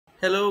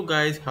Hello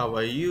guys, how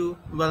are you?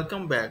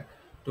 Welcome back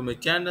to my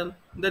channel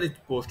that is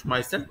post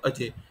myself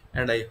Ajay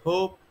and I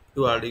hope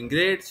you are doing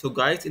great. So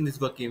guys, in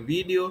this working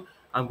video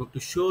I'm going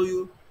to show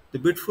you the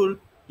beautiful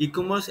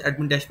e-commerce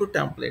admin dashboard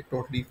template,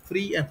 totally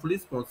free and fully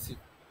responsive.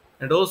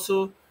 And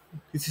also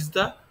this is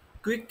the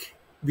quick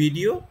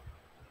video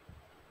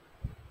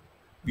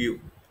view,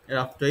 and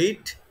after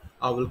it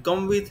I will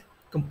come with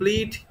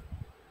complete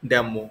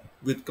demo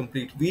with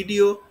complete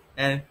video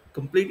and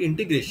complete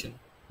integration.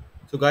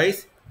 So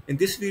guys, in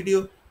this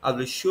video I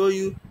will show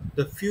you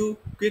the few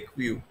quick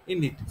view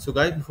in it. So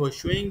guys, before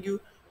showing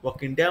you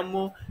working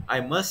demo,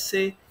 I must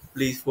say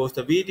please watch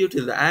the video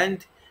till the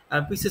end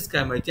and please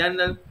subscribe my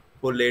channel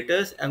for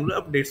latest Angular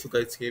updates. So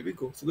guys, here we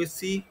go. So guys,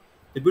 see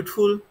the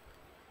beautiful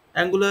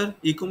Angular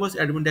e-commerce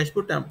admin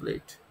dashboard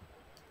template.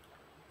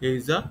 Here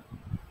is a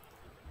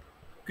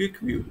quick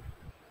view,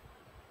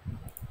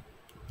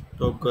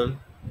 toggle,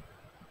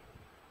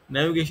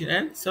 navigation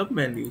and sub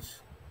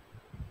menus.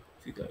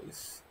 See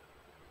guys,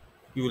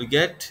 you will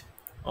get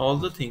all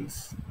the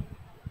things: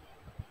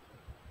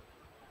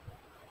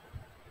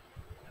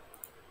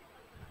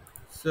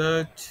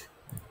 search,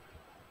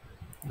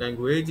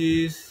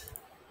 languages,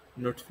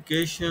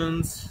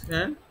 notifications,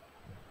 and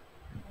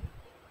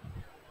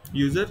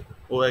user,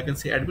 or I can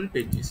say admin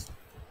pages.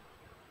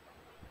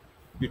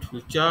 Beautiful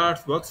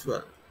charts works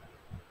well.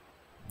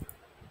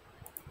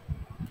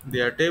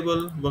 Their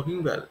table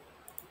working well.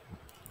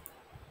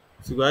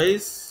 So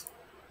guys,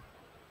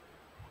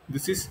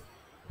 this is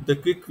the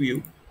quick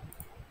view,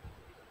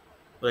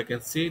 or I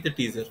can say the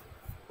teaser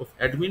of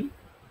admin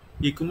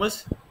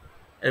e-commerce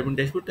admin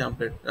dashboard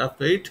template.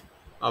 After it,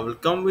 I will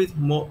come with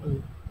more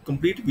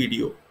complete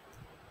video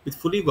with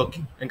fully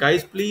working. And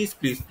guys, please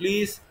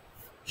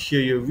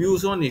share your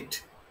views on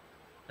it.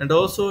 And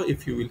also,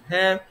 if you will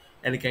have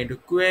any kind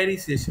of query,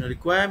 session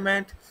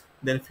requirement,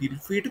 then feel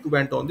free to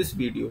comment on this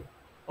video.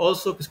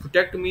 Also, please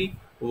contact me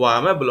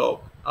via my blog.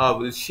 I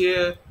will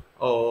share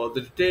all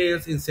the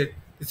details inside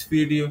this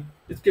video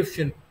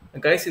description.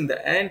 And guys, in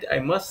the end, I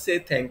must say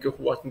thank you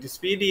for watching this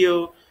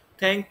video.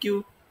 Thank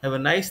you. Have a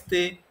nice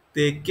day.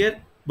 Take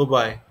care. Bye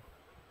bye.